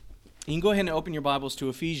You can go ahead and open your Bibles to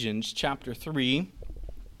Ephesians chapter 3.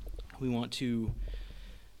 We want to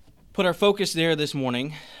put our focus there this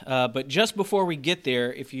morning. But just before we get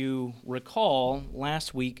there, if you recall,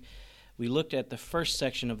 last week we looked at the first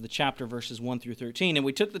section of the chapter, verses 1 through 13, and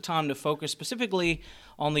we took the time to focus specifically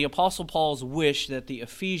on the Apostle Paul's wish that the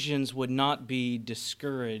Ephesians would not be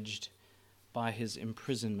discouraged by his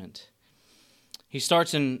imprisonment. He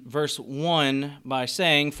starts in verse 1 by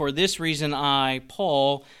saying, "For this reason I,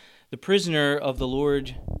 Paul, the prisoner of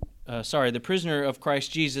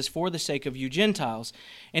Christ Jesus, for the sake of you Gentiles."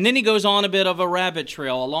 And then he goes on a bit of a rabbit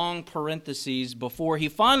trail, a long parentheses, before he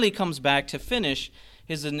finally comes back to finish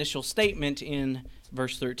his initial statement in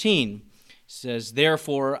verse 13. He says,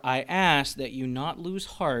 "Therefore I ask that you not lose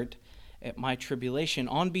heart at my tribulation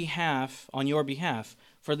on your behalf,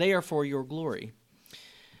 for they are for your glory."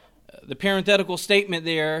 The parenthetical statement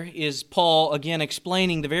there is Paul again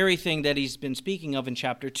explaining the very thing that he's been speaking of in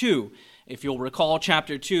chapter 2. If you'll recall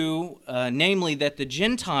chapter 2, namely that the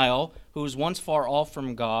Gentile who was once far off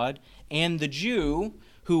from God and the Jew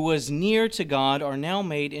who was near to God are now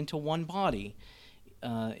made into one body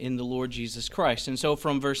in the Lord Jesus Christ. And so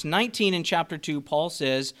from verse 19 in chapter 2, Paul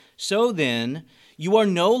says, "So then, you are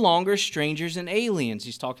no longer strangers and aliens."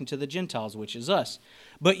 He's talking to the Gentiles, which is us.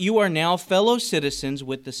 "But you are now fellow citizens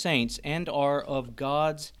with the saints and are of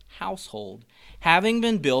God's household, having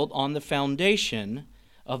been built on the foundation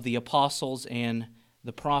of the apostles and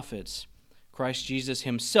the prophets, Christ Jesus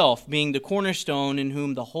himself being the cornerstone, in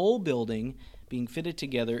whom the whole building, being fitted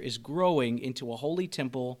together, is growing into a holy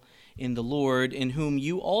temple in the Lord, in whom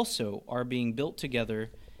you also are being built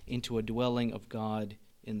together into a dwelling of God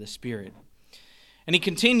in the Spirit." And he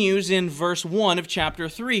continues in verse 1 of chapter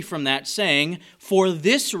 3 from that, saying, "For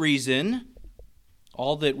this reason,"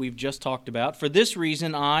 all that we've just talked about, "for this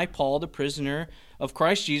reason I, Paul, the prisoner of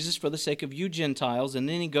Christ Jesus, for the sake of you Gentiles." And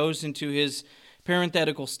then he goes into his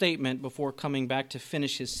parenthetical statement before coming back to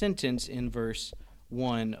finish his sentence in verse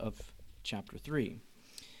 1 of chapter 3.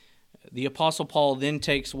 The Apostle Paul then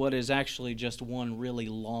takes what is actually just one really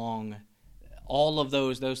long, all of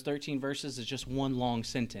those 13 verses is just one long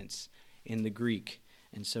sentence in the Greek.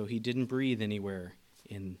 And so he didn't breathe anywhere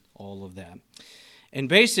in all of that. And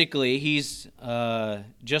basically, he's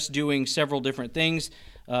just doing several different things.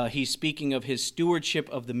 He's speaking of his stewardship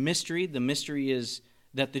of the mystery. The mystery is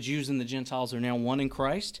that the Jews and the Gentiles are now one in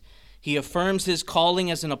Christ. He affirms his calling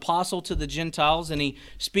as an apostle to the Gentiles, and he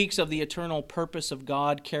speaks of the eternal purpose of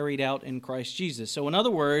God carried out in Christ Jesus. So in other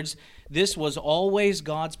words, this was always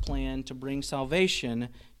God's plan to bring salvation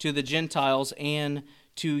to the Gentiles and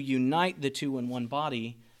to unite the two in one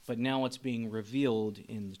body, but now it's being revealed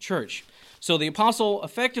in the church. So the apostle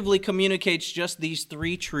effectively communicates just these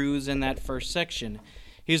three truths in that first section: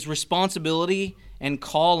 his responsibility and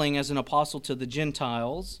calling as an apostle to the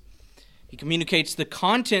Gentiles. He communicates the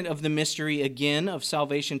content of the mystery, again, of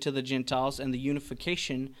salvation to the Gentiles and the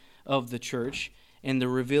unification of the church and the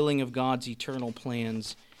revealing of God's eternal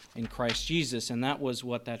plans in Christ Jesus. And that was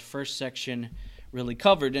what that first section really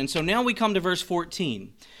covered. And so now we come to verse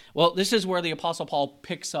 14. Well, this is where the Apostle Paul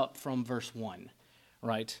picks up from verse 1,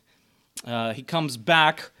 right? He comes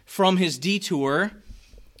back from his detour,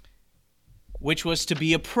 which was to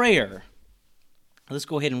be a prayer. Let's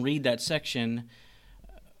go ahead and read that section,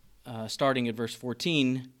 starting at verse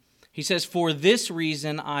 14. He says, "For this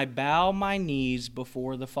reason I bow my knees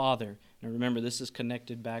before the Father." Now remember, this is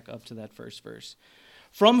connected back up to that first verse.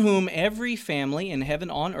 "From whom every family in heaven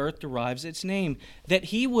on earth derives its name, that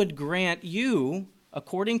he would grant you,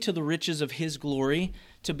 according to the riches of his glory,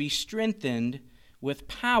 to be strengthened with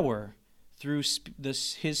power through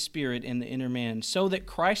his Spirit in the inner man, so that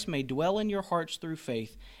Christ may dwell in your hearts through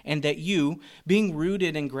faith, and that you, being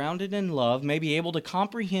rooted and grounded in love, may be able to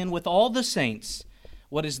comprehend with all the saints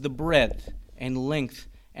what is the breadth and length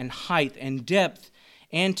and height and depth,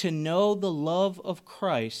 and to know the love of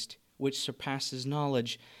Christ, which surpasses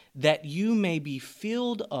knowledge, that you may be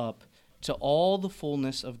filled up to all the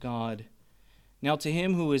fullness of God. Now to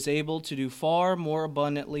him who is able to do far more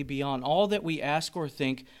abundantly beyond all that we ask or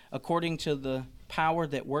think, according to the power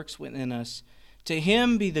that works within us, to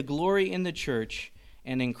him be the glory in the church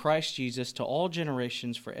and in Christ Jesus to all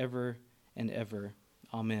generations forever and ever.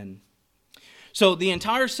 Amen." So the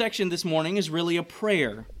entire section this morning is really a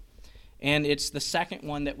prayer, and it's the second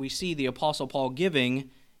one that we see the Apostle Paul giving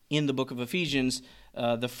in the book of Ephesians.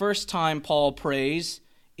 The first time Paul prays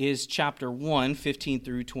is chapter 1, 15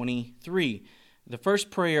 through 23. The first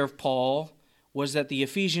prayer of Paul was that the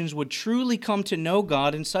Ephesians would truly come to know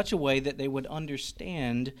God in such a way that they would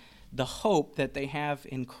understand the hope that they have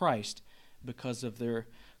in Christ because of their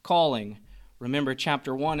calling. Remember,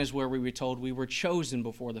 chapter 1 is where we were told we were chosen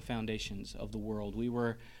before the foundations of the world. We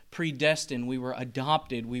were predestined, we were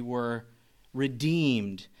adopted, we were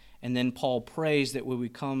redeemed. And then Paul prays that we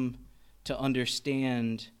would come to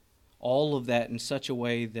understand all of that in such a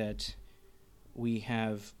way that we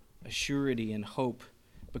have a surety and hope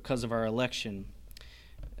because of our election.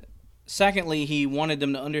 Secondly, he wanted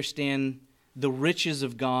them to understand the riches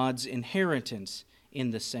of God's inheritance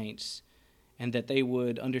in the saints, and that they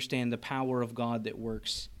would understand the power of God that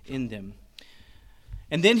works in them.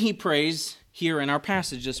 And then he prays here in our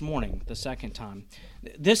passage this morning, the second time.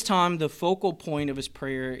 This time, the focal point of his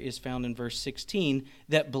prayer is found in verse 16,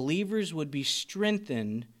 that believers would be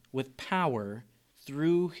strengthened with power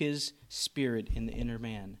through his Spirit in the inner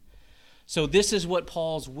man. So this is what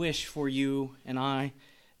Paul's wish for you and I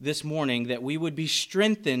this morning, that we would be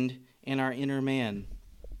strengthened in our inner man.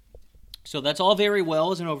 So that's all very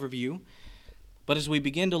well as an overview. But as we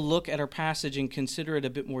begin to look at our passage and consider it a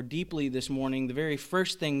bit more deeply this morning, the very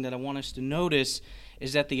first thing that I want us to notice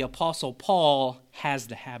is that the Apostle Paul has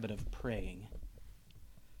the habit of praying.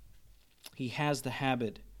 He has the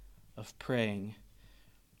habit of praying.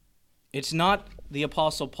 It's not the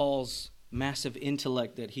Apostle Paul's massive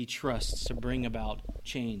intellect that he trusts to bring about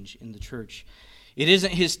change in the church. It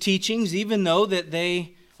isn't his teachings, even though that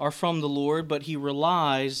they are from the Lord, but he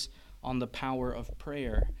relies on the power of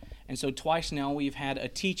prayer. And so twice now we've had a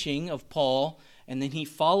teaching of Paul, and then he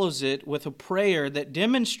follows it with a prayer that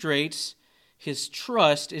demonstrates his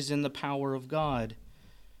trust is in the power of God.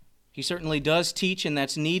 He certainly does teach, and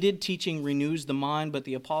that's needed. Teaching renews the mind, but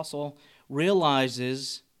the apostle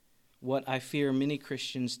realizes what I fear many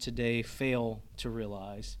Christians today fail to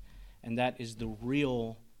realize, and that is the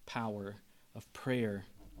real power of prayer.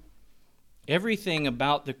 Everything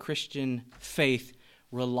about the Christian faith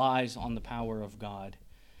relies on the power of God.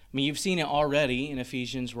 I mean, you've seen it already in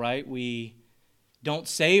Ephesians, right? We don't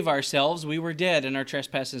save ourselves. We were dead in our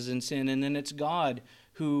trespasses and sin, and then it's God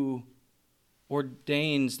who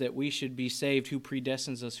ordains that we should be saved, who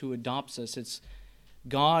predestines us, who adopts us. It's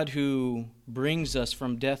God who brings us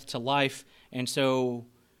from death to life, and so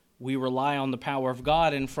we rely on the power of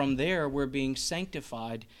God, and from there we're being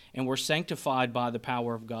sanctified, and we're sanctified by the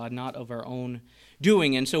power of God, not of our own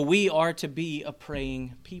doing. And so we are to be a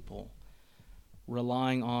praying people,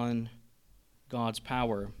 relying on God's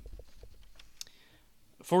power.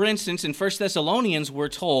 For instance, in 1 Thessalonians, we're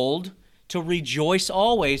told to rejoice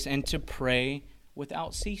always and to pray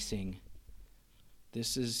without ceasing.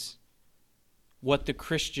 This is what the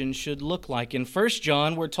Christian should look like. In 1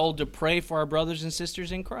 John, we're told to pray for our brothers and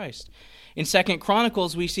sisters in Christ. In 2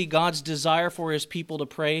 Chronicles, we see God's desire for his people to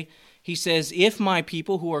pray. He says, "If my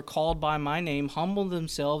people who are called by my name humble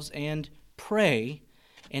themselves and pray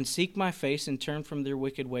and seek my face and turn from their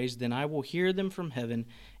wicked ways, then I will hear them from heaven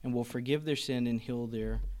and will forgive their sin and heal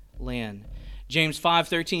their land." James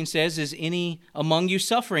 5:13 says, "Is any among you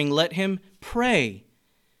suffering? Let him pray.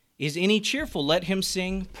 Is any cheerful? Let him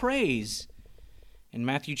sing praise." In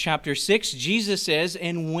Matthew chapter 6, Jesus says,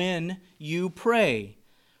 "And when you pray."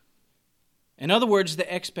 In other words, the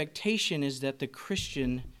expectation is that the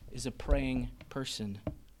Christian is a praying person.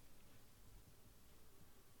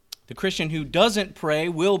 The Christian who doesn't pray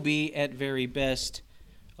will be, at very best,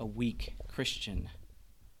 a weak Christian.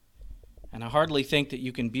 And I hardly think that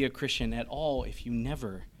you can be a Christian at all if you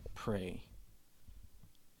never pray.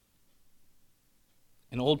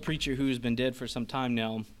 An old preacher who's been dead for some time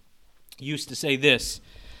now used to say this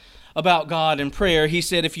about God and prayer. He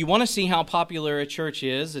said, if you want to see how popular a church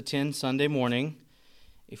is, attend Sunday morning.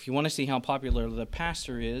 If you want to see how popular the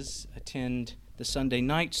pastor is, attend the Sunday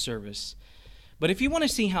night service. But if you want to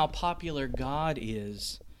see how popular God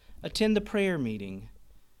is, attend the prayer meeting,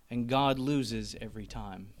 and God loses every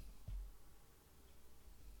time.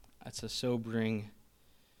 That's a sobering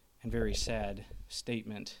and very sad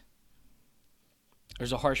statement.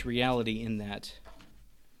 There's a harsh reality in that.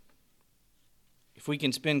 If we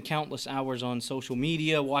can spend countless hours on social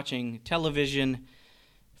media, watching television,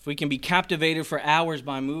 if we can be captivated for hours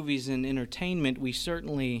by movies and entertainment, we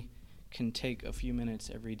certainly can take a few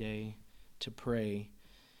minutes every day to pray.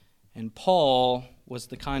 And Paul was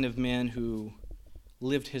the kind of man who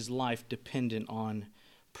lived his life dependent on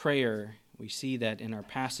prayer. We see that in our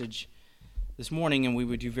passage this morning, and we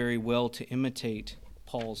would do very well to imitate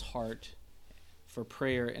Paul's heart for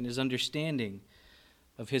prayer and his understanding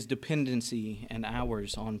of his dependency and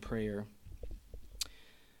ours on prayer.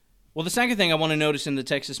 Well, the second thing I want to notice in the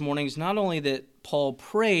text this morning is not only that Paul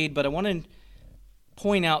prayed, but I want to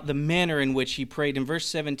point out the manner in which he prayed. In verse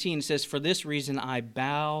 17 it says, "For this reason I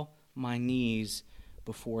bow my knees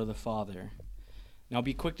before the Father." Now, I'll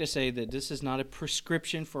be quick to say that this is not a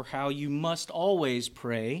prescription for how you must always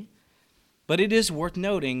pray, but it is worth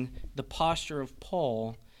noting the posture of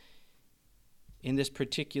Paul in this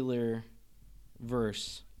particular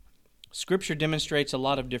verse. Scripture demonstrates a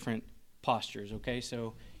lot of different postures, okay?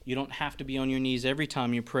 So you don't have to be on your knees every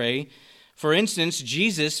time you pray. For instance,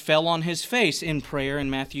 Jesus fell on his face in prayer in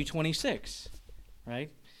Matthew 26, right?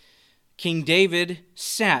 King David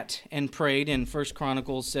sat and prayed in 1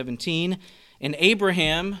 Chronicles 17. And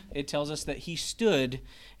Abraham, it tells us that he stood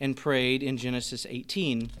and prayed in Genesis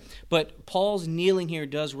 18. But Paul's kneeling here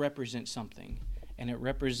does represent something, and it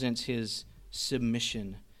represents his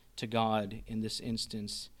submission to God in this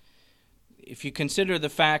instance. If you consider the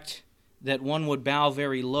fact that one would bow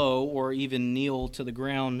very low or even kneel to the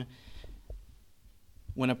ground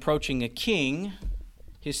when approaching a king,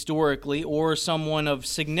 historically, or someone of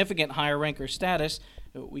significant higher rank or status,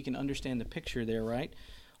 we can understand the picture there, right?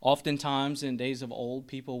 Oftentimes, in days of old,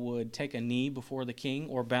 people would take a knee before the king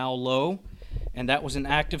or bow low, and that was an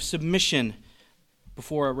act of submission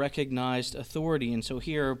before a recognized authority. And so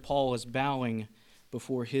here, Paul is bowing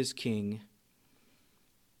before his king.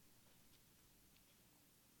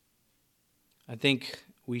 I think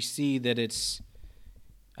we see that it's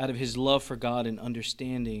out of his love for God and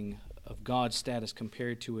understanding of God's status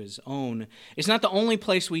compared to his own. It's not the only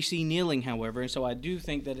place we see kneeling, however, and so I do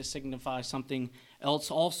think that it signifies something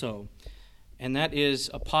else also, and that is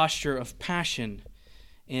a posture of passion.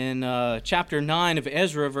 In chapter 9 of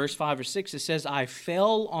Ezra, verse 5 or 6, it says, "I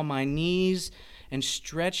fell on my knees and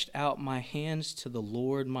stretched out my hands to the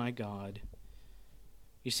Lord my God."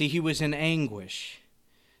 You see, he was in anguish.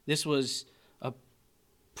 This was a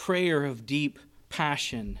prayer of deep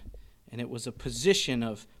passion, and it was a position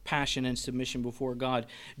of passion and submission before God.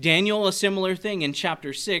 Daniel, a similar thing in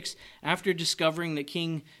chapter 6, after discovering that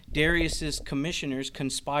King Darius's commissioners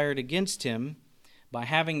conspired against him by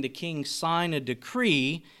having the king sign a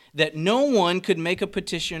decree that no one could make a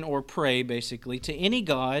petition or pray, basically, to any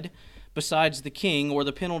god besides the king, or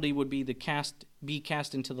the penalty would be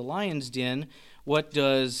cast into the lion's den. What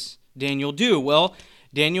does Daniel do? Well,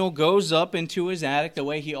 Daniel goes up into his attic the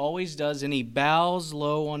way he always does, and he bows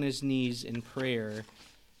low on his knees in prayer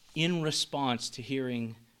in response to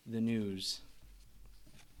hearing the news.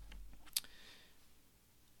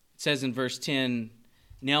 It says in verse 10,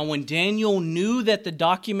 "Now when Daniel knew that the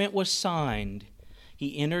document was signed,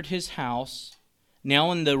 he entered his house.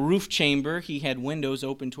 Now in the roof chamber he had windows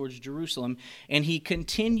open towards Jerusalem, and he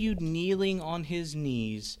continued kneeling on his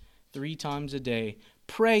knees 3 times a day,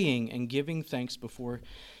 praying and giving thanks before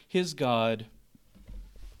his God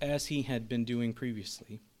as he had been doing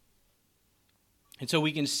previously." And so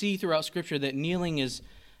we can see throughout Scripture that kneeling is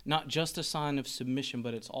not just a sign of submission,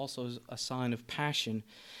 but it's also a sign of passion.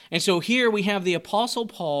 And so here we have the Apostle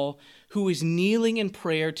Paul, who is kneeling in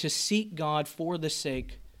prayer to seek God for the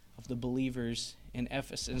sake of the believers in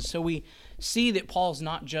Ephesus. And so we see that Paul's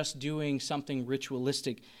not just doing something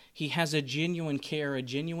ritualistic. He has a genuine care, a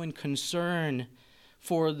genuine concern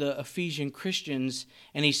for the Ephesian Christians,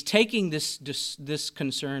 and he's taking this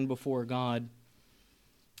concern before God.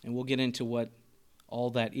 And we'll get into what all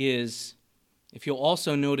that is. If you'll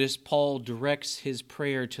also notice, Paul directs his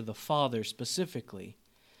prayer to the Father specifically.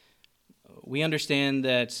 We understand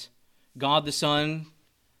that God the Son,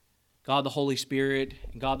 God the Holy Spirit,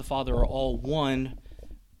 and God the Father are all one,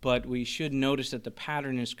 but we should notice that the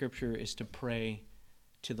pattern in Scripture is to pray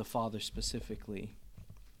to the Father specifically.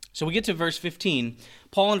 So we get to verse 15.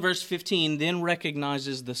 Paul in verse 15 then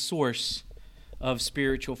recognizes the source of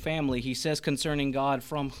spiritual family. He says concerning God,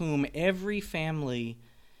 "From whom every family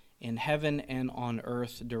in heaven and on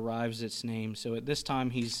earth derives its name." So at this time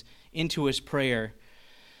he's into his prayer.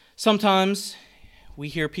 Sometimes we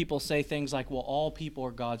hear people say things like, well, all people are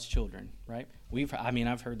God's children, right?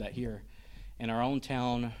 I've heard that here in our own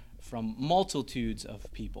town from multitudes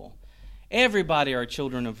of people. Everybody are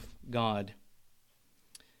children of God.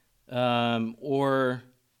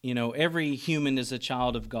 Every human is a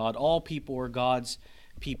child of God. All people are God's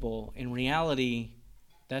people. In reality,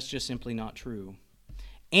 that's just simply not true.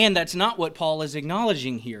 And that's not what Paul is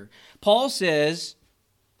acknowledging here. Paul says,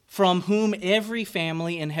 "From whom every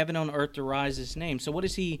family in heaven and on earth derives its name." So what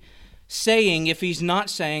is he saying if he's not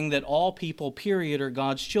saying that all people, period, are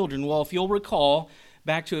God's children? Well, if you'll recall,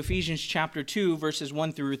 back to Ephesians chapter 2, verses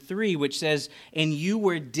 1 through 3, which says, "And you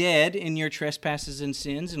were dead in your trespasses and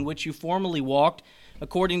sins, in which you formerly walked,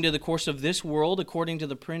 according to the course of this world, according to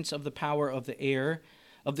the prince of the power of the air,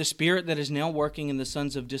 of the spirit that is now working in the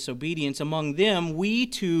sons of disobedience. Among them we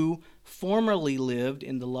too formerly lived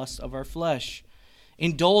in the lusts of our flesh,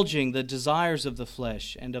 indulging the desires of the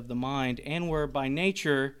flesh and of the mind, and were by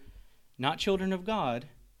nature not children of God,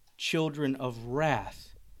 children of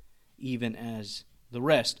wrath, even as the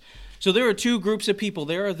rest. So there are two groups of people.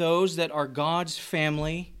 There are those that are God's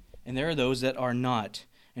family, and there are those that are not.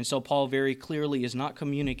 And so Paul very clearly is not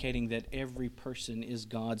communicating that every person is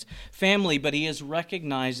God's family, but he is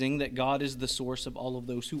recognizing that God is the source of all of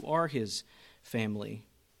those who are his family.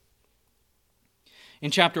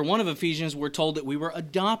 In chapter 1 of Ephesians, we're told that we were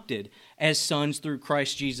adopted as sons through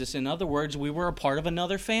Christ Jesus. In other words, we were a part of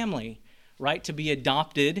another family, right? To be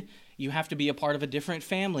adopted, you have to be a part of a different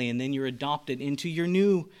family, and then you're adopted into your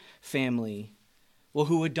new family. Well,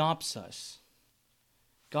 who adopts us?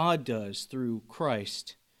 God does through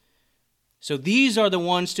Christ. So these are the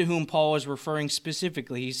ones to whom Paul is referring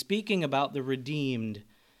specifically. He's speaking about the redeemed,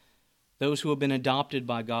 those who have been adopted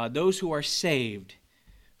by God, those who are saved,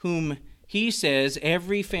 whom he says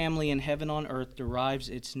every family in heaven on earth derives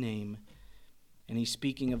its name. And he's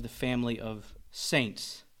speaking of the family of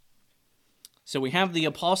saints. So we have the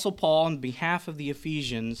Apostle Paul on behalf of the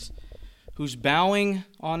Ephesians, who's bowing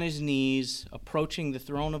on his knees, approaching the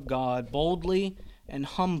throne of God boldly and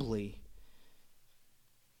humbly,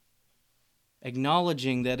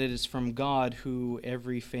 acknowledging that it is from God who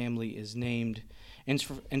every family is named. And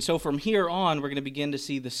so from here on, we're going to begin to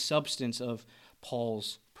see the substance of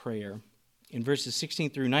Paul's prayer in verses 16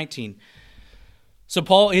 through 19. So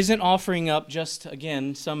Paul isn't offering up just,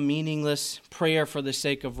 again, some meaningless prayer for the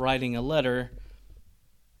sake of writing a letter.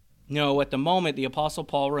 No, at the moment, the Apostle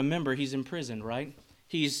Paul, remember, he's in prison, right?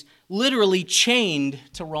 He's literally chained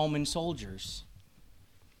to Roman soldiers.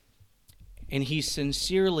 And he's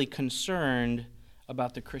sincerely concerned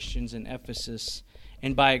about the Christians in Ephesus,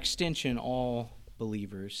 and by extension, all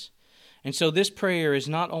believers. And so this prayer is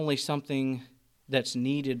not only something that's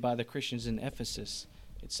needed by the Christians in Ephesus,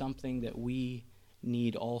 it's something that we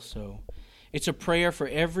need also. It's a prayer for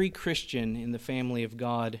every Christian in the family of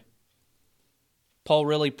God. Paul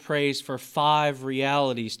really prays for 5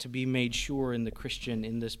 realities to be made sure in the Christian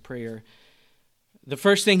in this prayer. The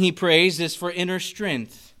first thing he prays is for inner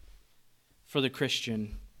strength for the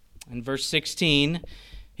Christian. In verse 16,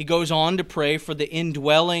 he goes on to pray for the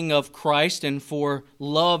indwelling of Christ and for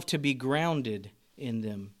love to be grounded in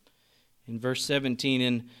them. In verse 17,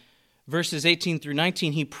 in verses 18 through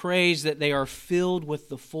 19, he prays that they are filled with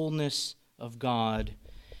the fullness of God.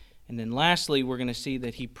 And then lastly, we're going to see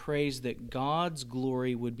that he prays that God's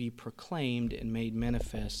glory would be proclaimed and made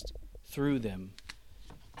manifest through them.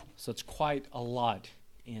 So it's quite a lot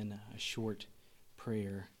in a short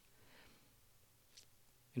prayer.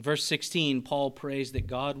 In verse 16, Paul prays that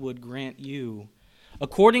God would grant you,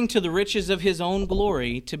 according to the riches of his own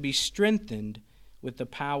glory, to be strengthened with the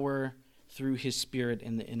power through his Spirit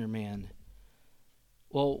in the inner man.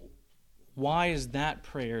 Well, why is that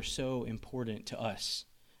prayer so important to us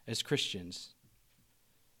as Christians?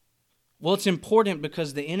 Well, it's important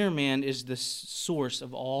because the inner man is the source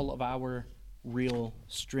of all of our real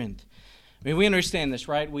strength. I mean, we understand this,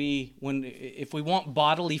 right? If we want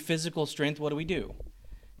bodily, physical strength, what do?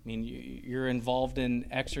 I mean, you're involved in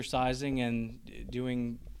exercising and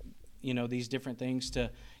doing, these different things to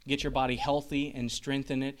get your body healthy and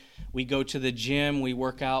strengthen it. We go to the gym, we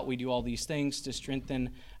work out, we do all these things to strengthen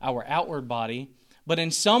our outward body. But in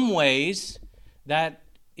some ways, that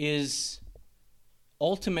is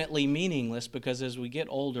ultimately meaningless because as we get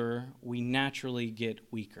older, we naturally get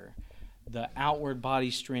weaker. The outward body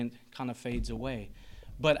strength kind of fades away.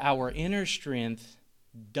 But our inner strength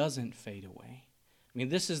doesn't fade away. I mean,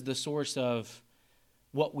 this is the source of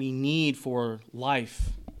what we need for life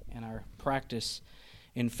and our practice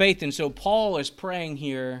in faith. And so Paul is praying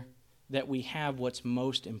here that we have what's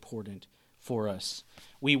most important for us.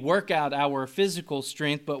 We work out our physical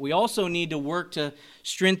strength, but we also need to work to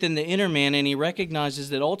strengthen the inner man, and he recognizes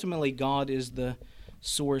that ultimately God is the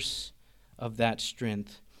source of that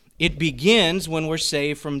strength. It begins when we're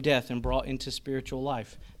saved from death and brought into spiritual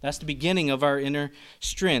life. That's the beginning of our inner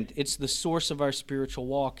strength. It's the source of our spiritual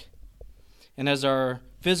walk. And as our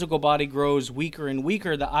physical body grows weaker and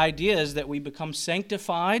weaker, the idea is that we become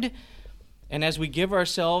sanctified. And as we give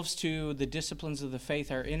ourselves to the disciplines of the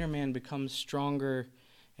faith, our inner man becomes stronger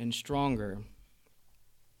and stronger.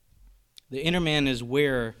 The inner man is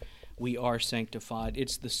where we are sanctified.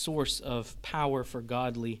 It's the source of power for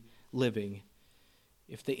godly living.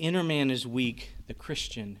 If the inner man is weak, the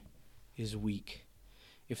Christian is weak.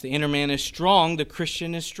 If the inner man is strong, the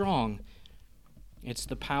Christian is strong. It's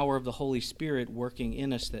the power of the Holy Spirit working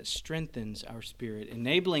in us that strengthens our spirit,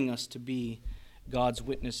 enabling us to be God's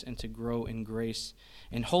witness and to grow in grace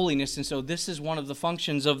and holiness. And so this is one of the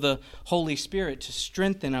functions of the Holy Spirit, to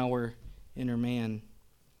strengthen our inner man.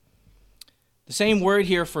 The same word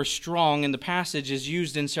here for strong in the passage is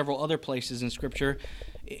used in several other places in Scripture.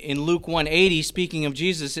 In Luke 1:80, speaking of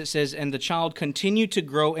Jesus, it says, "And the child continued to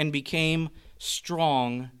grow and became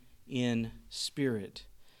strong in spirit."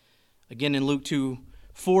 Again, in Luke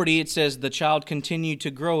 2:40, it says, "The child continued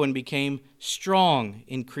to grow and became strong,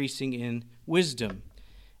 increasing in wisdom,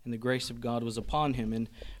 and the grace of God was upon him." In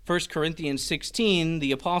 1 Corinthians 16,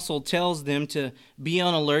 the apostle tells them to be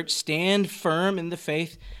on alert, stand firm in the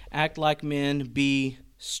faith, act like men, be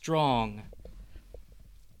strong.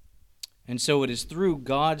 And so it is through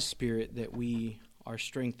God's Spirit that we are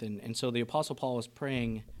strengthened. And so the Apostle Paul is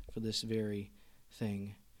praying for this very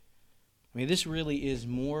thing. I mean, this really is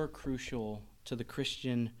more crucial to the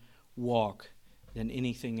Christian walk than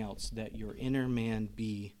anything else, that your inner man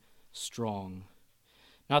be strong.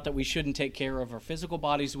 Not that we shouldn't take care of our physical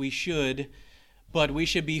bodies, we should, but we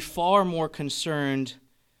should be far more concerned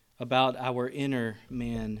about our inner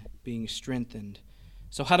man being strengthened.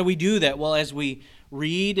 So how do we do that? Well, as we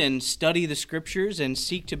read and study the Scriptures and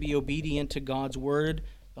seek to be obedient to God's Word,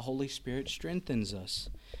 the Holy Spirit strengthens us.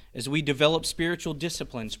 As we develop spiritual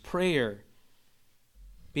disciplines, prayer,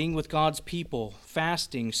 being with God's people,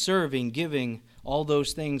 fasting, serving, giving, all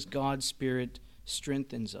those things, God's Spirit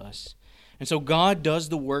strengthens us. And so God does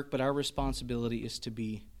the work, but our responsibility is to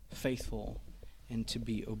be faithful and to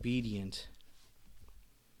be obedient.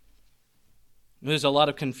 There's a lot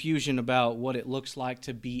of confusion about what it looks like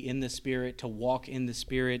to be in the Spirit, to walk in the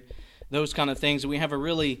Spirit, those kind of things. We have a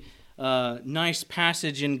really nice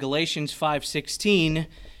passage in Galatians 5:16,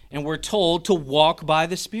 and we're told to walk by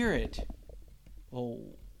the Spirit. Well,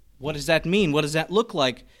 what does that mean? What does that look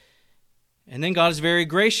like? And then God is very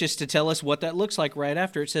gracious to tell us what that looks like right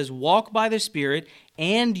after. It says, "Walk by the Spirit,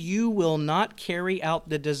 and you will not carry out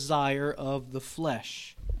the desire of the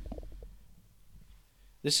flesh."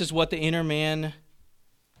 This is what the inner man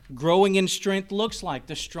growing in strength looks like.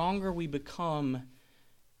 The stronger we become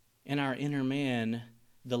in our inner man,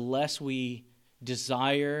 the less we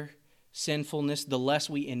desire sinfulness, the less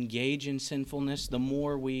we engage in sinfulness, the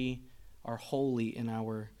more we are holy in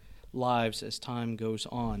our lives as time goes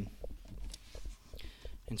on.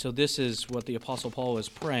 And so this is what the Apostle Paul is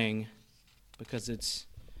praying, because it's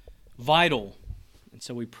vital. And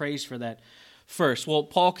so we praise for that first. Well,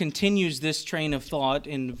 Paul continues this train of thought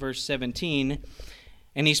in verse 17,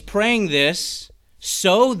 and he's praying this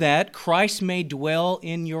so that Christ may dwell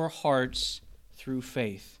in your hearts through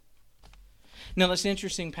faith. Now, that's an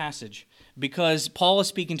interesting passage, because Paul is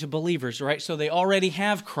speaking to believers, right? So they already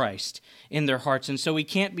have Christ in their hearts, and so he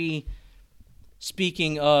can't be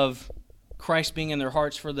speaking of Christ being in their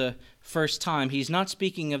hearts for the first time. He's not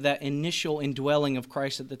speaking of that initial indwelling of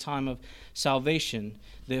Christ at the time of salvation.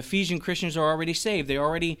 The Ephesian Christians are already saved. They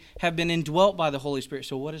already have been indwelt by the Holy Spirit.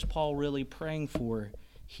 So what is Paul really praying for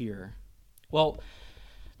here? Well,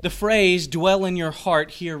 the phrase "dwell in your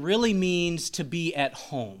heart" here really means to be at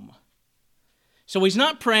home. So he's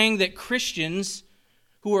not praying that Christians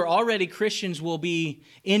who are already Christians will be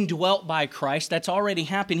indwelt by Christ. That's already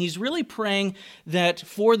happened. He's really praying that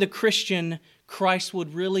for the Christian, Christ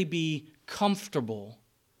would really be comfortable,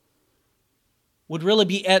 would really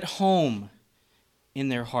be at home in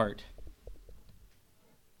their heart.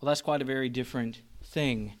 Well, that's quite a very different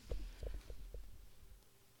thing.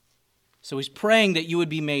 So he's praying that you would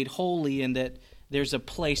be made holy and that there's a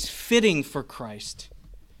place fitting for Christ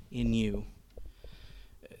in you.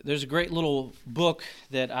 There's a great little book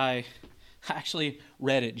that I actually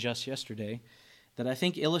read it just yesterday that I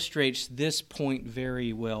think illustrates this point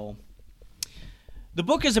very well. The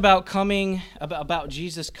book is about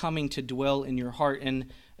Jesus coming to dwell in your heart,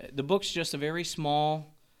 and the book's just a very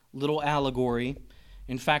small little allegory.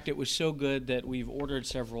 In fact, it was so good that we've ordered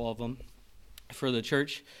several of them for the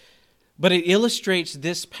church. But it illustrates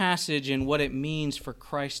this passage and what it means for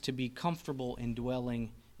Christ to be comfortable in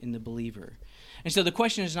dwelling in the believer. And so the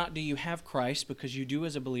question is not, do you have Christ? Because you do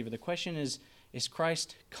as a believer. The question is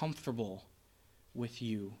Christ comfortable with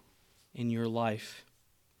you in your life?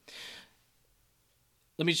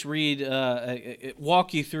 Let me just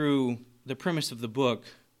walk you through the premise of the book.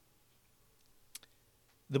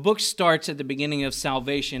 The book starts at the beginning of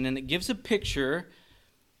salvation, and it gives a picture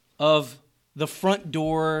of the front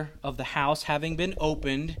door of the house having been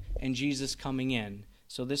opened and Jesus coming in.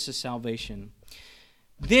 So this is salvation.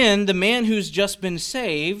 Then the man who's just been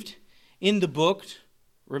saved in the book,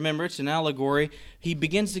 remember it's an allegory, he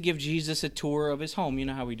begins to give Jesus a tour of his home. You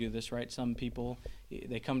know how we do this, right? Some people,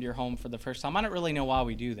 they come to your home for the first time. I don't really know why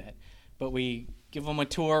we do that, but we give them a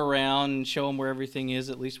tour around and show them where everything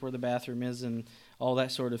is, at least where the bathroom is and all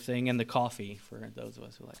that sort of thing, and the coffee for those of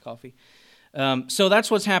us who like coffee. So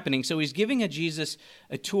that's what's happening. So he's giving Jesus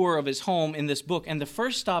a tour of his home in this book. And the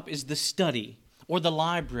first stop is the study or the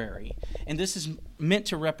library. And this is meant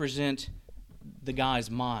to represent the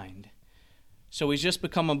guy's mind. So he's just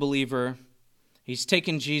become a believer. He's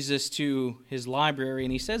taken Jesus to his library.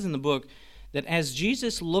 And he says in the book that as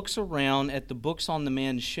Jesus looks around at the books on the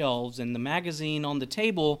man's shelves and the magazine on the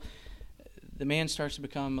table, the man starts to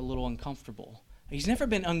become a little uncomfortable. He's never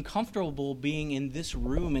been uncomfortable being in this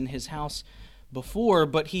room in his house before,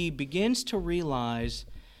 but he begins to realize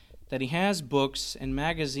that he has books and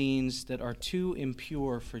magazines that are too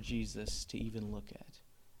impure for Jesus to even look at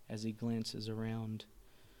as he glances around.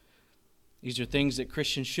 These are things that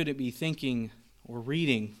Christians shouldn't be thinking or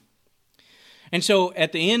reading. And so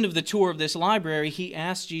at the end of the tour of this library, he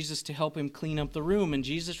asks Jesus to help him clean up the room, and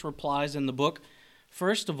Jesus replies in the book,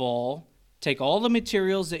 first of all, take all the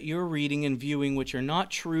materials that you're reading and viewing which are not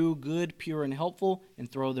true, good, pure, and helpful, and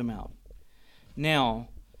throw them out. Now,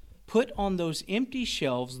 put on those empty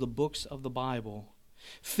shelves the books of the Bible.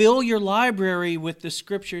 Fill your library with the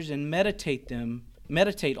Scriptures and meditate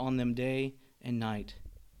on them day and night.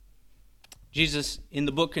 Jesus in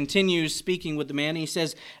the book continues speaking with the man. He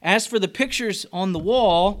says, as for the pictures on the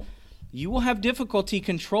wall, you will have difficulty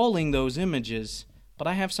controlling those images, but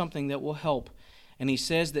I have something that will help. And he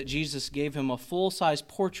says that Jesus gave him a full-size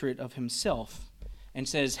portrait of himself and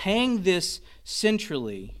says, hang this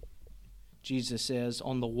centrally, Jesus says,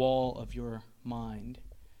 on the wall of your mind.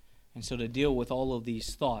 And so to deal with all of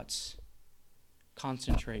these thoughts,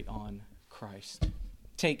 concentrate on Christ.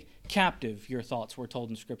 Take captive your thoughts, we're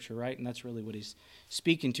told in Scripture, right? And that's really what he's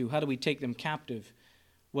speaking to. How do we take them captive?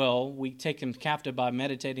 Well, we take them captive by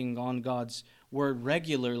meditating on God's Word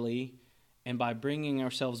regularly and by bringing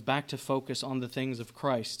ourselves back to focus on the things of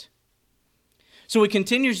Christ. So he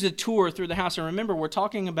continues the tour through the house. And remember, we're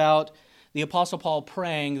talking about the Apostle Paul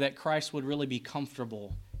praying that Christ would really be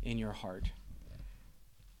comfortable in your heart.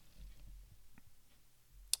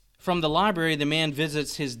 From the library, the man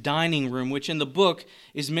visits his dining room, which in the book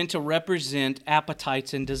is meant to represent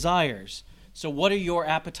appetites and desires. So what are your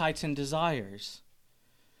appetites and desires?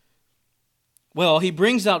 Well, he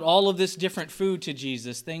brings out all of this different food to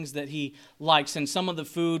Jesus, things that he likes. And some of the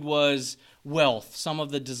food was wealth. Some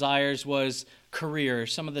of the desires was career.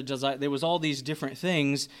 There was all these different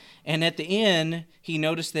things. And at the end, he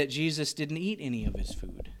noticed that Jesus didn't eat any of his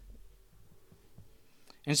food.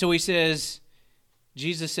 And so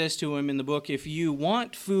Jesus says to him in the book, if you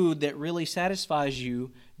want food that really satisfies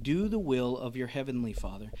you, do the will of your heavenly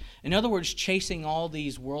Father. In other words, chasing all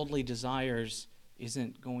these worldly desires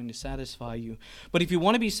isn't going to satisfy you. But if you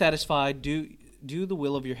want to be satisfied, do the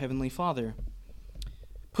will of your heavenly Father.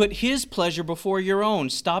 Put his pleasure before your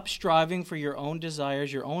own. Stop striving for your own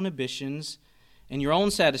desires, your own ambitions, and your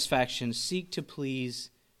own satisfaction. Seek to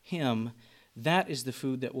please him. That is the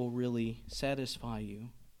food that will really satisfy you.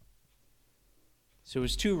 So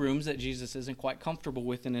there's two rooms that Jesus isn't quite comfortable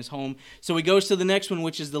with in his home. So he goes to the next one,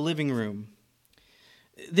 which is the living room.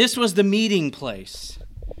 This was the meeting place.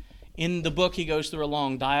 In the book, he goes through a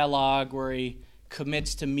long dialogue where he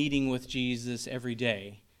commits to meeting with Jesus every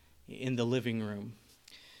day in the living room.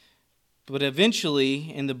 But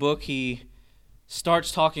eventually, in the book, he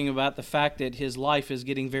starts talking about the fact that his life is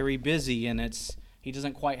getting very busy and he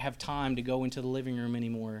doesn't quite have time to go into the living room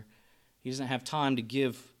anymore. He doesn't have time to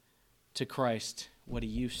give to Christ what he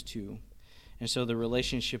used to. And so the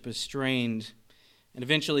relationship is strained. And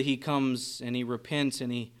eventually he comes and he repents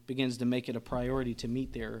and he begins to make it a priority to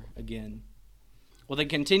meet there again. Well, they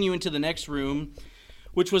continue into the next room,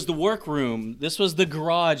 which was the workroom. This was the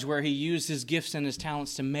garage where he used his gifts and his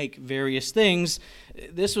talents to make various things.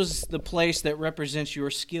 This was the place that represents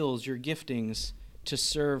your skills, your giftings to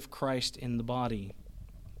serve Christ in the body.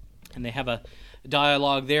 And they have a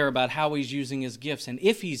dialogue there about how he's using his gifts and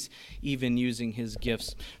if he's even using his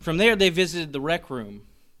gifts. From there, they visited the rec room.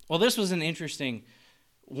 Well, this was an interesting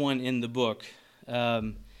one in the book.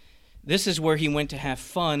 This is where he went to have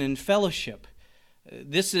fun and fellowship.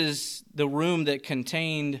 This is the room that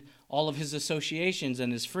contained all of his associations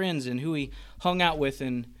and his friends and who he hung out with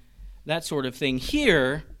and that sort of thing.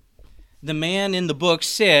 Here, the man in the book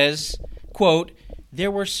says, quote,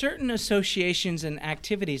 there were certain associations and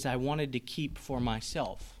activities I wanted to keep for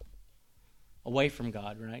myself, away from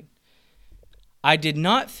God, right? I did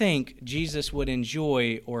not think Jesus would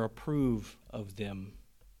enjoy or approve of them.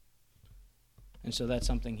 And so that's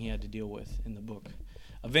something he had to deal with in the book.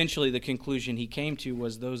 Eventually, the conclusion he came to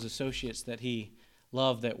was those associates that he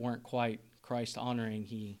loved that weren't quite Christ-honoring,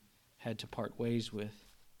 he had to part ways with.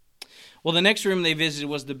 Well, the next room they visited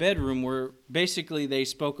was the bedroom, where basically they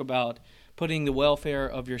spoke about putting the welfare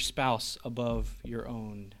of your spouse above your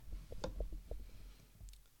own.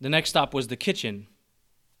 The next stop was the kitchen.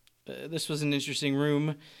 This was an interesting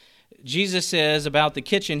room. Jesus says about the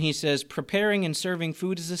kitchen, he says, preparing and serving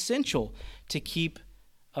food is essential to keep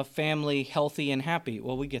a family healthy and happy.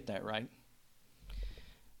 Well, we get that, right?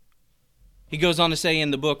 He goes on to say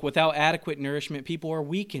in the book, without adequate nourishment, people are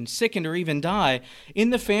weakened, sickened, or even die. In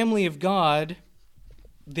the family of God,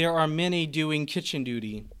 there are many doing kitchen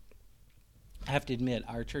duty. I have to admit,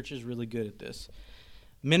 our church is really good at this.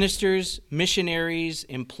 Ministers, missionaries,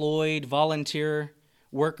 employed, volunteer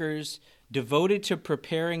workers, devoted to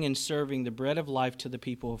preparing and serving the bread of life to the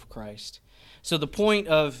people of Christ. So the point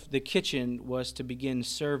of the kitchen was to begin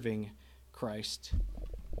serving Christ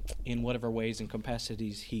in whatever ways and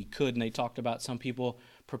capacities he could. And they talked about some people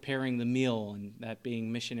preparing the meal, and that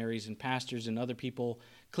being missionaries and pastors, and other people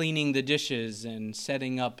cleaning the dishes and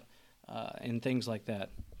setting up and things like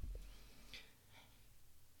that.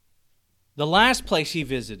 The last place he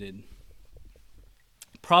visited,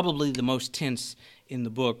 probably the most tense in the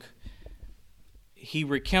book, he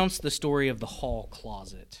recounts the story of the hall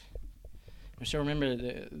closet. So remember,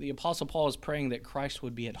 the Apostle Paul is praying that Christ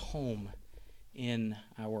would be at home in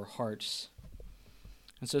our hearts.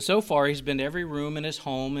 And so far, he's been to every room in his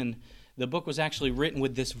home, and the book was actually written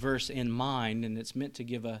with this verse in mind, and it's meant to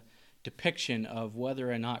give a depiction of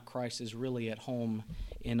whether or not Christ is really at home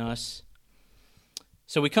in us.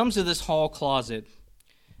 So he comes to this hall closet.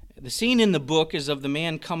 The scene in the book is of the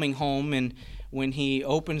man coming home, and when he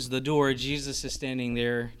opens the door, Jesus is standing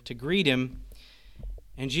there to greet him.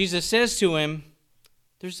 And Jesus says to him,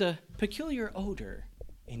 there's a peculiar odor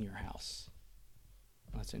in your house.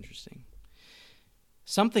 That's interesting.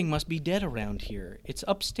 Something must be dead around here. It's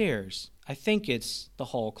upstairs. I think it's the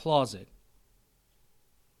hall closet.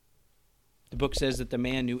 The book says that the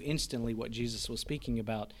man knew instantly what Jesus was speaking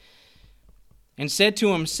about and said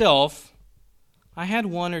to himself, I had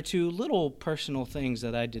one or two little personal things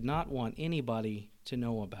that I did not want anybody to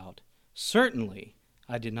know about. Certainly,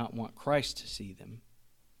 I did not want Christ to see them.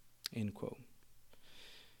 End quote.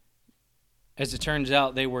 As it turns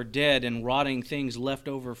out, they were dead and rotting things left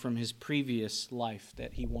over from his previous life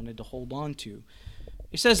that he wanted to hold on to.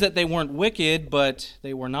 He says that they weren't wicked, but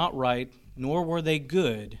they were not right, nor were they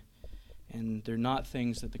good, and they're not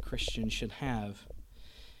things that the Christian should have.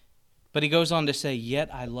 But he goes on to say,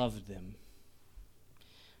 yet I loved them.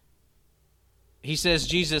 He says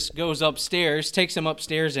Jesus goes upstairs, takes him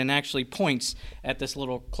upstairs, and actually points at this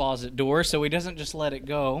little closet door, so he doesn't just let it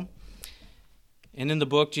go. And in the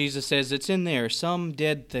book, Jesus says it's in there, some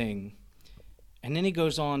dead thing. And then he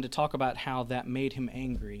goes on to talk about how that made him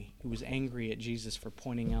angry. He was angry at Jesus for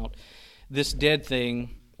pointing out this dead thing.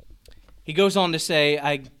 He goes on to say,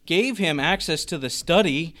 I gave him access to the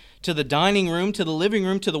study, to the dining room, to the living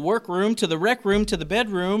room, to the workroom, to the rec room, to the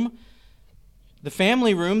bedroom, the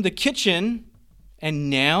family room, the kitchen. And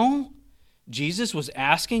now Jesus was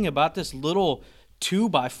asking about this little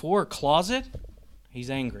 2x4 closet. He's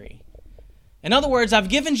angry. In other words, I've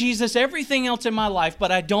given Jesus everything else in my life,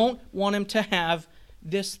 but I don't want him to have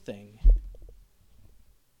this thing.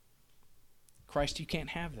 Christ, you can't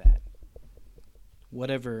have that.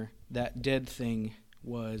 Whatever that dead thing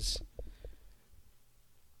was.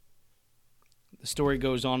 The story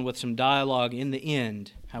goes on with some dialogue. In the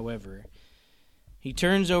end, however, he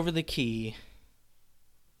turns over the key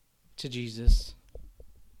to Jesus.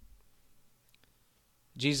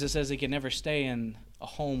 Jesus says he can never stay in a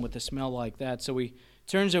home with a smell like that. So he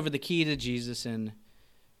turns over the key to Jesus and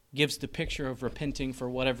gives the picture of repenting for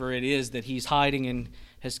whatever it is that he's hiding and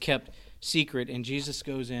has kept secret. And Jesus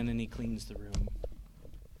goes in and he cleans the room.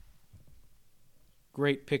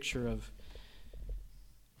 Great picture of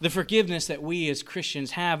the forgiveness that we as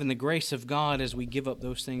Christians have and the grace of God as we give up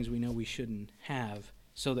those things we know we shouldn't have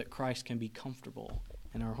so that Christ can be comfortable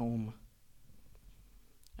in our home.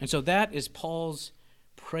 And so that is Paul's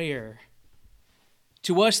prayer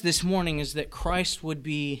to us this morning, is that Christ would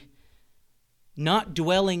be not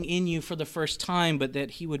dwelling in you for the first time, but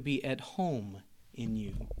that he would be at home in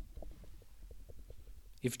you.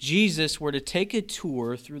 If Jesus were to take a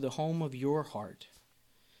tour through the home of your heart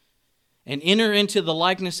and enter into the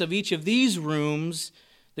likeness of each of these rooms,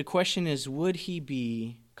 the question is, would he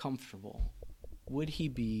be comfortable? Would he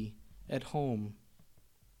be at home?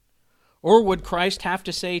 Or would Christ have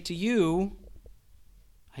to say to you,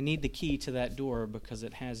 I need the key to that door because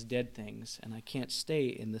it has dead things, and I can't stay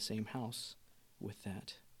in the same house with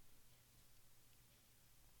that.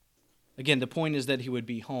 Again, the point is that he would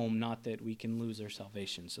be home, not that we can lose our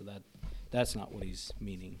salvation. So that's not what he's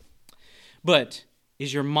meaning. But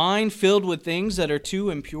is your mind filled with things that are too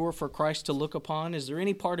impure for Christ to look upon? Is there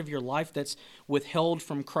any part of your life that's withheld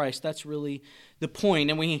from Christ? That's really the point.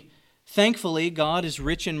 And we Thankfully, God is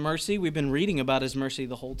rich in mercy. We've been reading about His mercy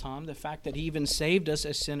the whole time. The fact that He even saved us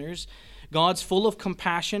as sinners. God's full of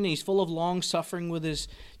compassion. He's full of long-suffering with His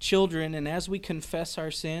children. And as we confess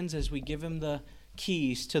our sins, as we give Him the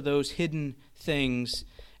keys to those hidden things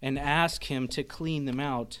and ask Him to clean them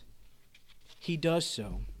out, He does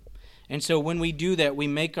so. And so when we do that, we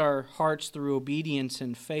make our hearts through obedience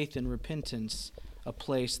and faith and repentance a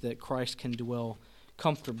place that Christ can dwell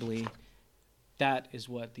comfortably. That is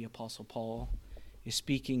what the Apostle Paul is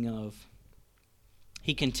speaking of.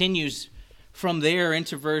 He continues from there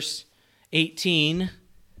into verse 18,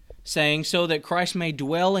 saying, so that Christ may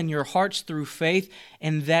dwell in your hearts through faith,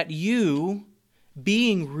 and that you,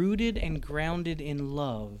 being rooted and grounded in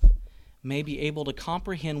love, may be able to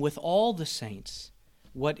comprehend with all the saints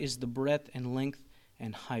what is the breadth and length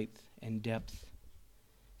and height and depth.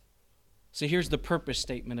 So here's the purpose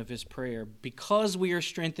statement of his prayer. Because we are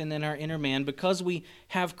strengthened in our inner man, because we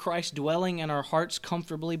have Christ dwelling in our hearts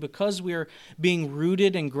comfortably, because we are being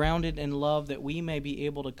rooted and grounded in love, that we may be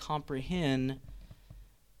able to comprehend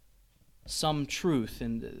some truth.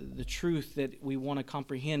 And the truth that we want to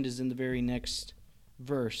comprehend is in the very next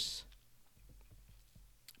verse.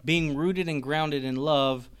 Being rooted and grounded in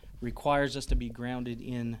love requires us to be grounded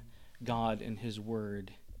in God and His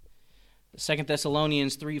Word. 2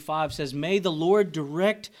 Thessalonians 3:5 says, may the Lord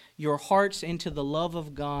direct your hearts into the love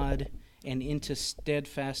of God and into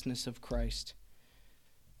steadfastness of Christ.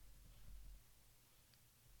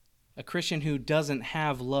 A Christian who doesn't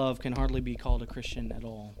have love can hardly be called a Christian at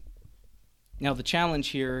all. Now, the challenge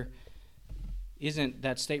here isn't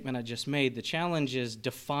that statement I just made. The challenge is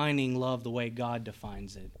defining love the way God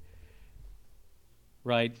defines it.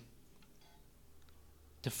 Right?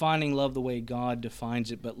 Defining love the way God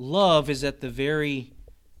defines it. But love is at the very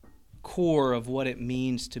core of what it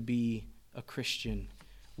means to be a Christian.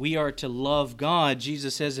 We are to love God.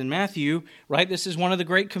 Jesus says in Matthew, right? This is one of the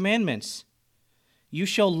great commandments. You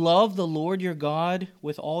shall love the Lord your God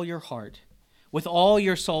with all your heart, with all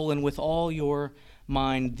your soul, and with all your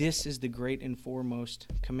mind. This is the great and foremost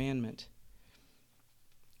commandment.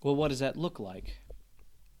 Well, what does that look like?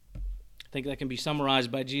 I think that can be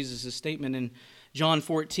summarized by Jesus' statement in John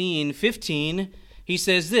 14:15. He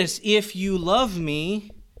says this, if you love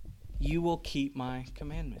me, you will keep my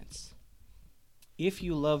commandments. If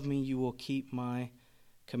you love me, you will keep my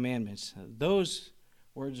commandments. Those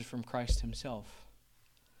words are from Christ Himself.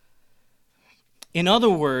 In other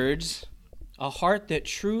words, a heart that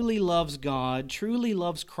truly loves God, truly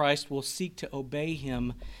loves Christ, will seek to obey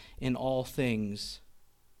Him in all things.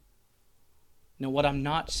 Now, what I'm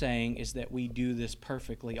not saying is that we do this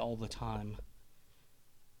perfectly all the time.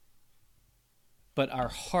 But our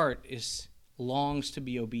heart longs to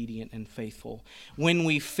be obedient and faithful. When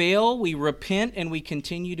we fail, we repent and we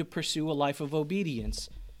continue to pursue a life of obedience.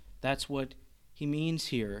 That's what he means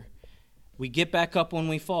here. We get back up when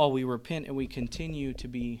we fall, we repent, and we continue to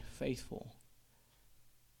be faithful.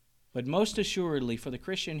 But most assuredly, for the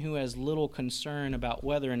Christian who has little concern about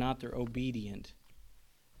whether or not they're obedient,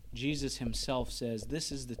 Jesus Himself says,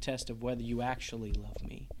 this is the test of whether you actually love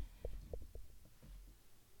me,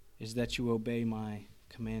 is that you obey my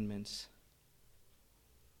commandments.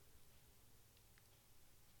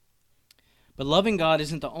 But loving God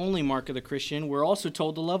isn't the only mark of the Christian. We're also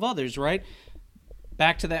told to love others, right?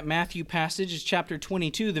 Back to that Matthew passage, is chapter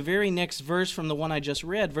 22, the very next verse from the one I just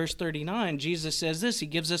read, verse 39, Jesus says this. He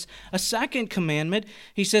gives us a second commandment.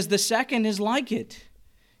 He says, the second is like it.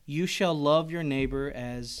 You shall love your neighbor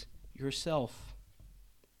as yourself.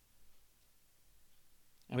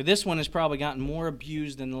 I mean, this one has probably gotten more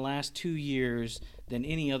abused in the last 2 years than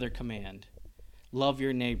any other command. Love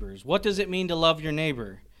your neighbors. What does it mean to love your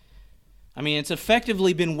neighbor? I mean, it's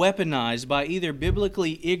effectively been weaponized by either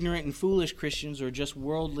biblically ignorant and foolish Christians or just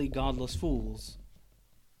worldly, godless fools.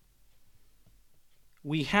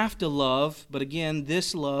 We have to love, but again,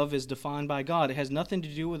 this love is defined by God. It has nothing to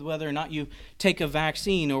do with whether or not you take a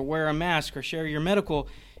vaccine or wear a mask or share your medical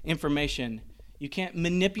information. You can't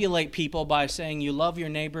manipulate people by saying you love your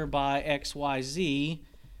neighbor by X, Y, Z.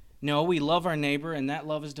 No, we love our neighbor, and that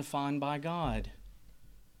love is defined by God.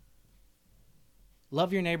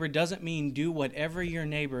 Love your neighbor doesn't mean do whatever your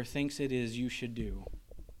neighbor thinks it is you should do.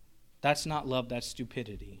 That's not love, that's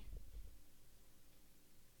stupidity.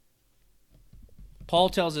 Paul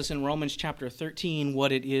tells us in Romans chapter 13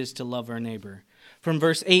 what it is to love our neighbor. From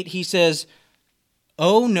verse 8 he says,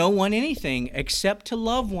 owe no one anything except to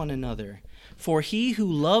love one another. For he who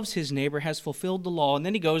loves his neighbor has fulfilled the law. And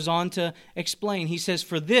then he goes on to explain. He says,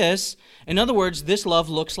 for this, in other words, this love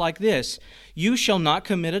looks like this. You shall not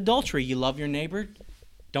commit adultery. You love your neighbor,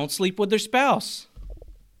 don't sleep with their spouse.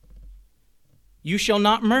 You shall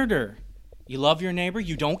not murder. You love your neighbor,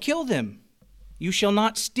 you don't kill them. You shall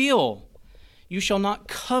not steal. You shall not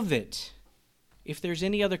covet. If there's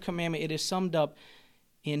any other commandment, it is summed up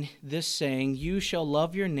in this saying, you shall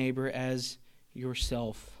love your neighbor as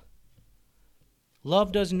yourself.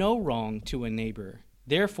 Love does no wrong to a neighbor.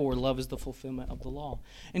 Therefore, love is the fulfillment of the law.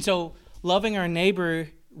 And so, loving our neighbor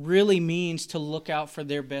really means to look out for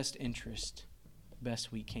their best interest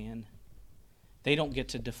best we can. They don't get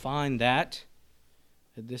to define that.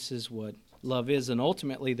 This is what love is, and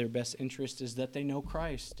ultimately their best interest is that they know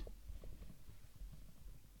Christ.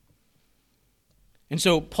 And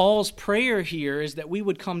so Paul's prayer here is that we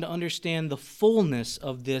would come to understand the fullness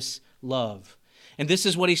of this love. And this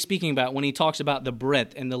is what he's speaking about when he talks about the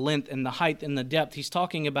breadth and the length and the height and the depth. He's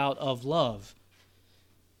talking about of love.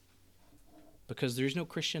 Because there's no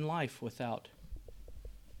Christian life without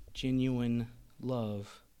genuine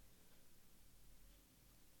love.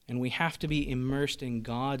 And we have to be immersed in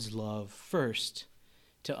God's love first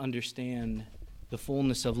to understand the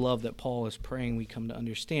fullness of love that Paul is praying we come to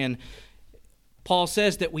understand. Paul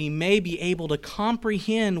says that we may be able to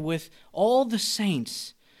comprehend with all the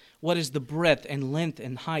saints what is the breadth and length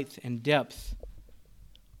and height and depth.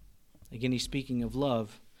 Again, he's speaking of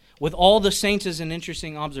love. With all the saints is an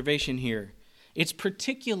interesting observation here. It's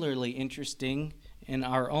particularly interesting in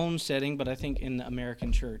our own setting, but I think in the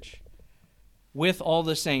American church. With all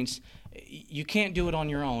the saints, you can't do it on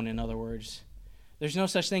your own, in other words. There's no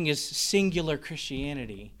such thing as singular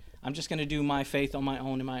Christianity. I'm just going to do my faith on my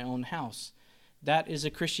own in my own house. That is a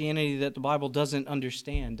Christianity that the Bible doesn't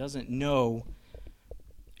understand, doesn't know.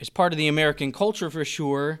 It's part of the American culture for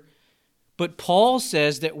sure, but Paul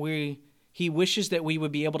says that he wishes that we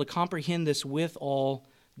would be able to comprehend this with all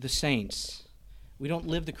the saints. We don't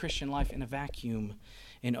live the Christian life in a vacuum.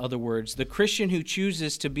 In other words, the Christian who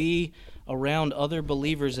chooses to be around other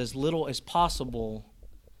believers as little as possible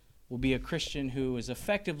will be a Christian who is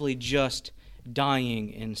effectively just dying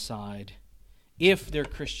inside, if they're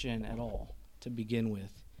Christian at all, to begin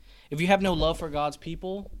with. If you have no love for God's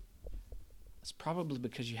people, it's probably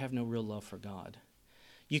because you have no real love for God.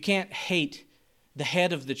 You can't hate the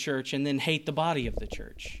head of the church and then hate the body of the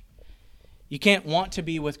church. You can't want to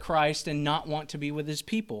be with Christ and not want to be with his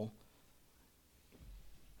people.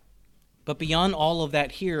 But beyond all of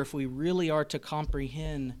that here, if we really are to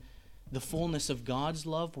comprehend the fullness of God's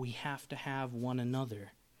love, we have to have one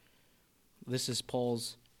another. This is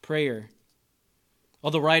Paul's prayer.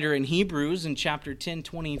 Well, the writer in Hebrews in chapter 10,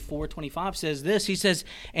 24, 25 says this. He says,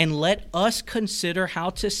 and let us consider how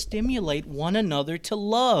to stimulate one another to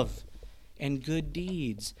love and good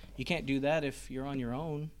deeds. You can't do that if you're on your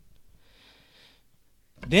own.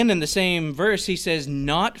 Then in the same verse, he says,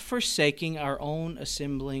 not forsaking our own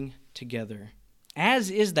assembling together, as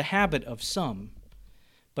is the habit of some,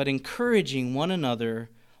 but encouraging one another,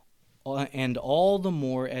 and all the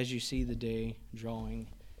more as you see the day drawing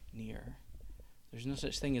near. There's no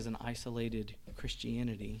such thing as an isolated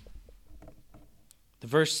Christianity. The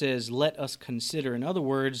verse says, let us consider. In other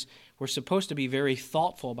words, we're supposed to be very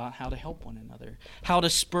thoughtful about how to help one another, how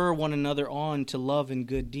to spur one another on to love and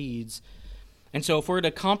good deeds. And so if we're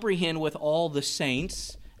to comprehend with all the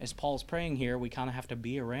saints, as Paul's praying here, we kind of have to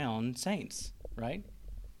be around saints, right?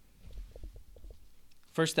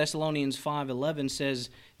 1 Thessalonians 5:11 says,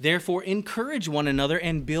 therefore encourage one another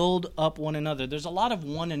and build up one another. There's a lot of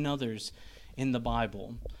one another's in the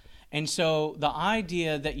Bible. And so the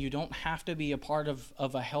idea that you don't have to be a part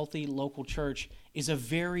of a healthy local church is a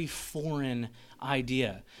very foreign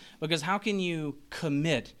idea. Because how can you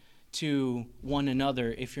commit to one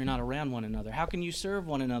another if you're not around one another? How can you serve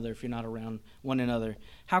one another if you're not around one another?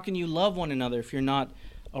 How can you love one another if you're not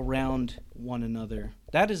around one another?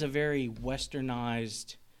 That is a very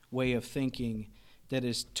westernized way of thinking that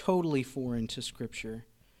is totally foreign to Scripture.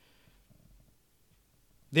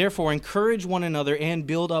 Therefore, encourage one another and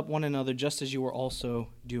build up one another just as you are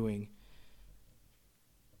also doing.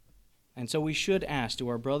 And so we should ask, do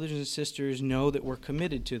our brothers and sisters know that we're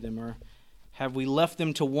committed to them, or have we left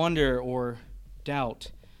them to wonder or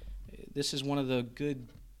doubt? This is one of the good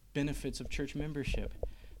benefits of church membership.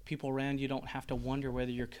 People around you don't have to wonder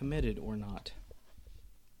whether you're committed or not.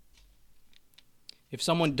 If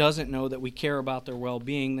someone doesn't know that we care about their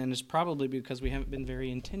well-being, then it's probably because we haven't been very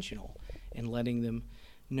intentional in letting them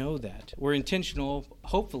know that. We're intentional,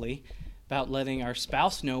 hopefully, about letting our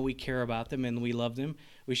spouse know we care about them and we love them.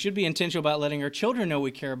 We should be intentional about letting our children know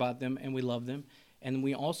we care about them and we love them. And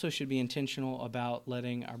we also should be intentional about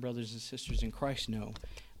letting our brothers and sisters in Christ know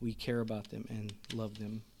we care about them and love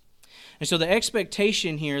them. And so the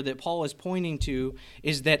expectation here that Paul is pointing to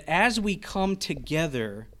is that as we come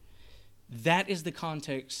together, that is the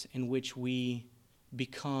context in which we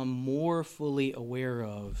become more fully aware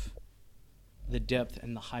of the depth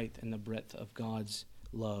and the height and the breadth of God's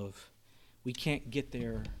love. We can't get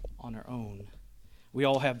there on our own. We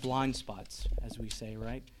all have blind spots, as we say,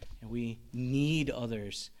 right? And we need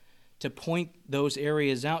others to point those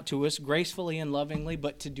areas out to us gracefully and lovingly,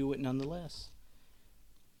 but to do it nonetheless.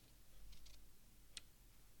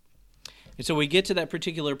 And so we get to that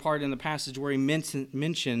particular part in the passage where he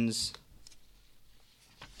mentions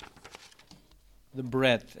the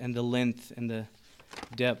breadth and the length and the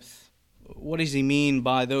depth. What does he mean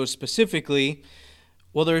by those specifically?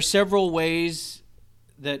 Well, there are several ways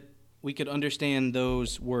that we could understand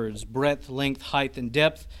those words: breadth, length, height, and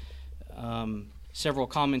depth. Several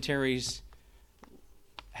commentaries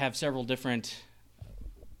have several different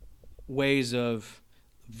ways of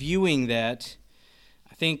viewing that.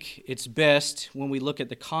 I think it's best when we look at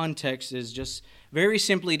the context is just very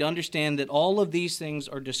simply to understand that all of these things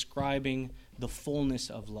are describing the fullness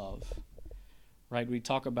of love. Right? We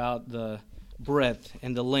talk about the breadth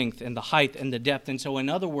and the length and the height and the depth. And so in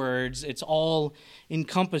other words, it's all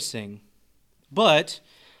encompassing. But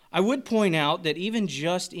I would point out that even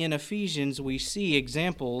just in Ephesians, we see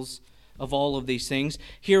examples of all of these things.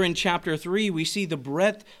 Here in chapter 3, we see the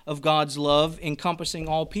breadth of God's love encompassing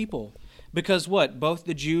all people. Because what? Both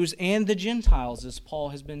the Jews and the Gentiles, as Paul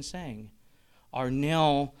has been saying, are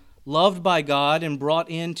now loved by God and brought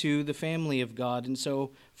into the family of God. And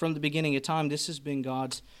so from the beginning of time, this has been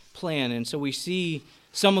God's plan. And so we see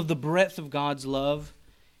some of the breadth of God's love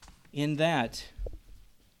in that.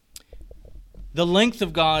 The length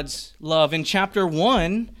of God's love. In chapter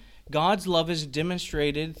 1, God's love is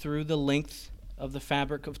demonstrated through the length of the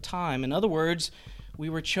fabric of time. In other words, we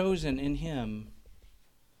were chosen in Him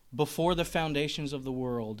before the foundations of the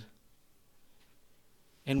world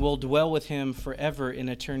and will dwell with Him forever in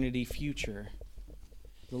eternity future.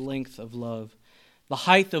 The length of love. The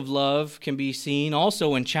height of love can be seen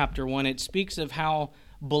also in chapter 1. It speaks of how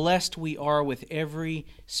blessed we are with every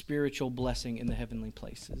spiritual blessing in the heavenly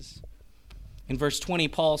places. In verse 20,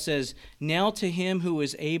 Paul says, "Now to Him who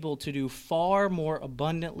is able to do far more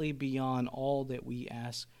abundantly beyond all that we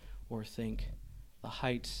ask or think." The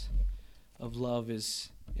height of love is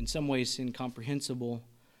in some ways incomprehensible.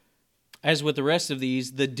 As with the rest of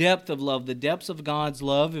these, the depth of love, the depths of God's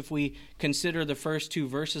love, if we consider the first two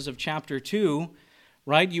verses of chapter 2,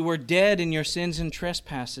 right? You were dead in your sins and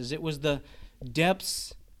trespasses. It was the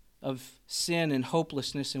depths of sin and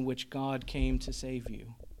hopelessness in which God came to save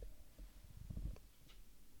you.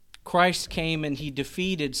 Christ came and He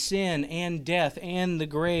defeated sin and death and the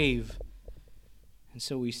grave. And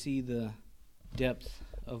so we see the depth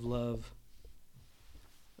of love.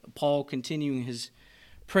 Paul continuing his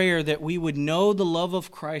prayer that we would know the love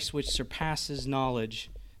of Christ which surpasses knowledge,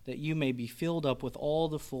 that you may be filled up with all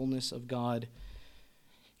the fullness of God.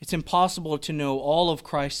 It's impossible to know all of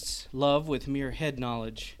Christ's love with mere head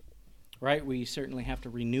knowledge, right? We certainly have to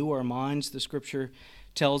renew our minds, the Scripture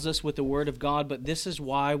tells us, with the Word of God, but this is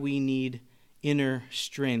why we need inner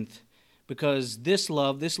strength, because this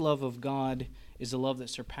love of God is a love that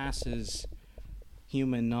surpasses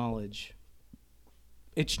human knowledge.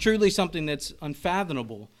 It's truly something that's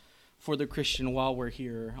unfathomable for the Christian while we're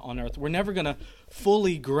here on earth. We're never going to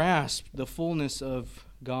fully grasp the fullness of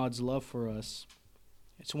God's love for us.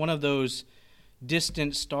 It's one of those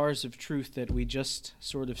distant stars of truth that we just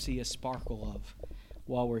sort of see a sparkle of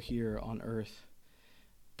while we're here on earth.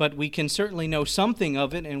 But we can certainly know something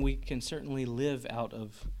of it, and we can certainly live out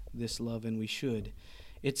of this love, and we should.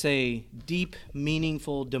 It's a deep,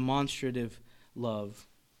 meaningful, demonstrative love.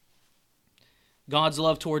 God's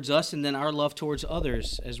love towards us and then our love towards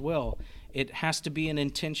others as well. It has to be an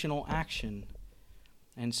intentional action.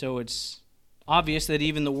 And so it's obvious that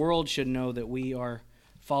even the world should know that we are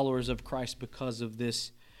followers of Christ because of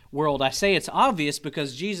this world. I say it's obvious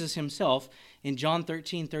because Jesus Himself in John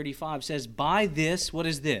 13:35 says, "By this," what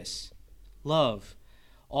is this? Love.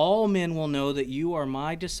 "All men will know that you are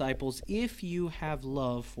my disciples if you have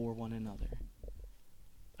love for one another."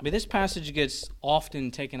 I mean, this passage gets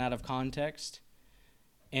often taken out of context,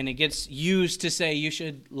 and it gets used to say you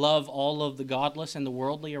should love all of the godless and the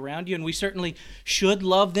worldly around you, and we certainly should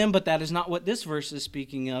love them, but that is not what this verse is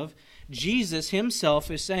speaking of. Jesus Himself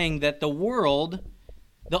is saying that the world,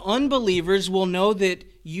 the unbelievers, will know that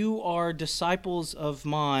you are disciples of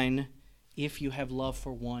mine if you have love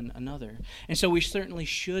for one another. And so we certainly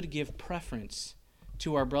should give preference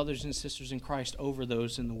to our brothers and sisters in Christ over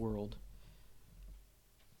those in the world.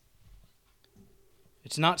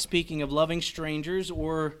 It's not speaking of loving strangers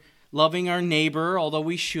or loving our neighbor, although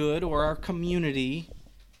we should, or our community.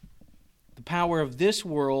 The power of this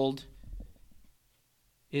world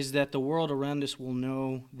is that the world around us will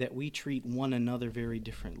know that we treat one another very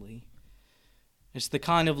differently. It's the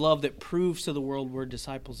kind of love that proves to the world we're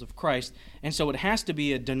disciples of Christ. And so it has to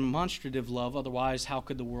be a demonstrative love. Otherwise, how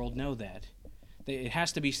could the world know that? It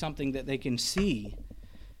has to be something that they can see.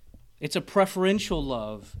 It's a preferential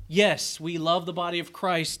love. Yes, we love the body of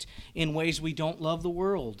Christ in ways we don't love the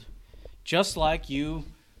world. Just like you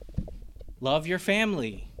love your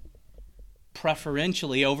family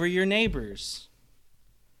preferentially over your neighbors.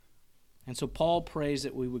 And so Paul prays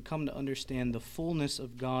that we would come to understand the fullness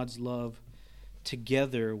of God's love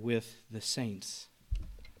together with the saints.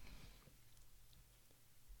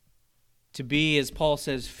 To be, as Paul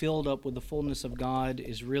says, filled up with the fullness of God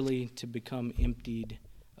is really to become emptied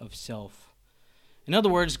of self. In other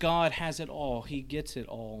words, God has it all. He gets it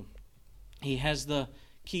all. He has the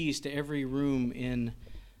keys to every room in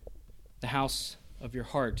the house of your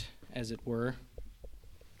heart, as it were.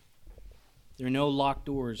 There are no locked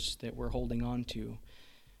doors that we're holding on to.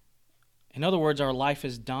 In other words, our life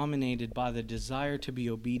is dominated by the desire to be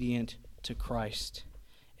obedient to Christ.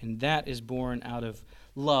 And that is born out of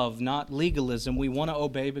love, not legalism. We want to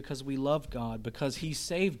obey because we love God, because He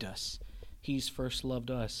saved us. He's first loved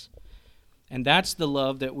us. And that's the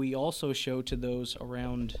love that we also show to those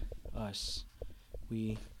around us.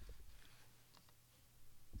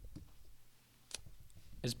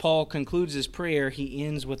 As Paul concludes his prayer, he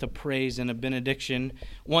ends with a praise and a benediction,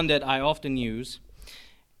 one that I often use.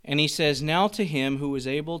 And he says, "Now to Him who is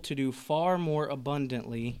able to do far more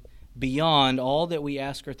abundantly beyond all that we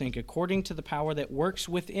ask or think, according to the power that works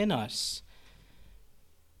within us,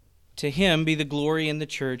 to Him be the glory in the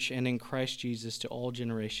church and in Christ Jesus to all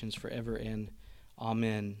generations forever and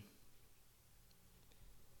amen."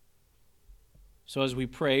 So as we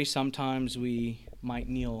pray, sometimes we might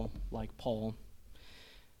kneel like Paul.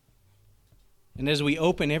 And as we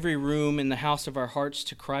open every room in the house of our hearts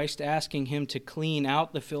to Christ, asking Him to clean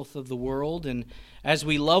out the filth of the world, and as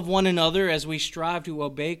we love one another, as we strive to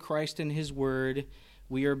obey Christ and His Word,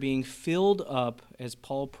 we are being filled up, as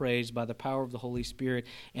Paul prays, by the power of the Holy Spirit.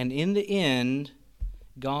 And in the end,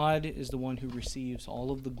 God is the one who receives all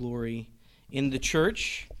of the glory in the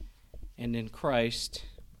church and in Christ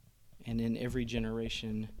and in every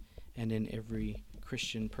generation and in every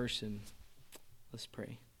Christian person. Let's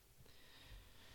pray.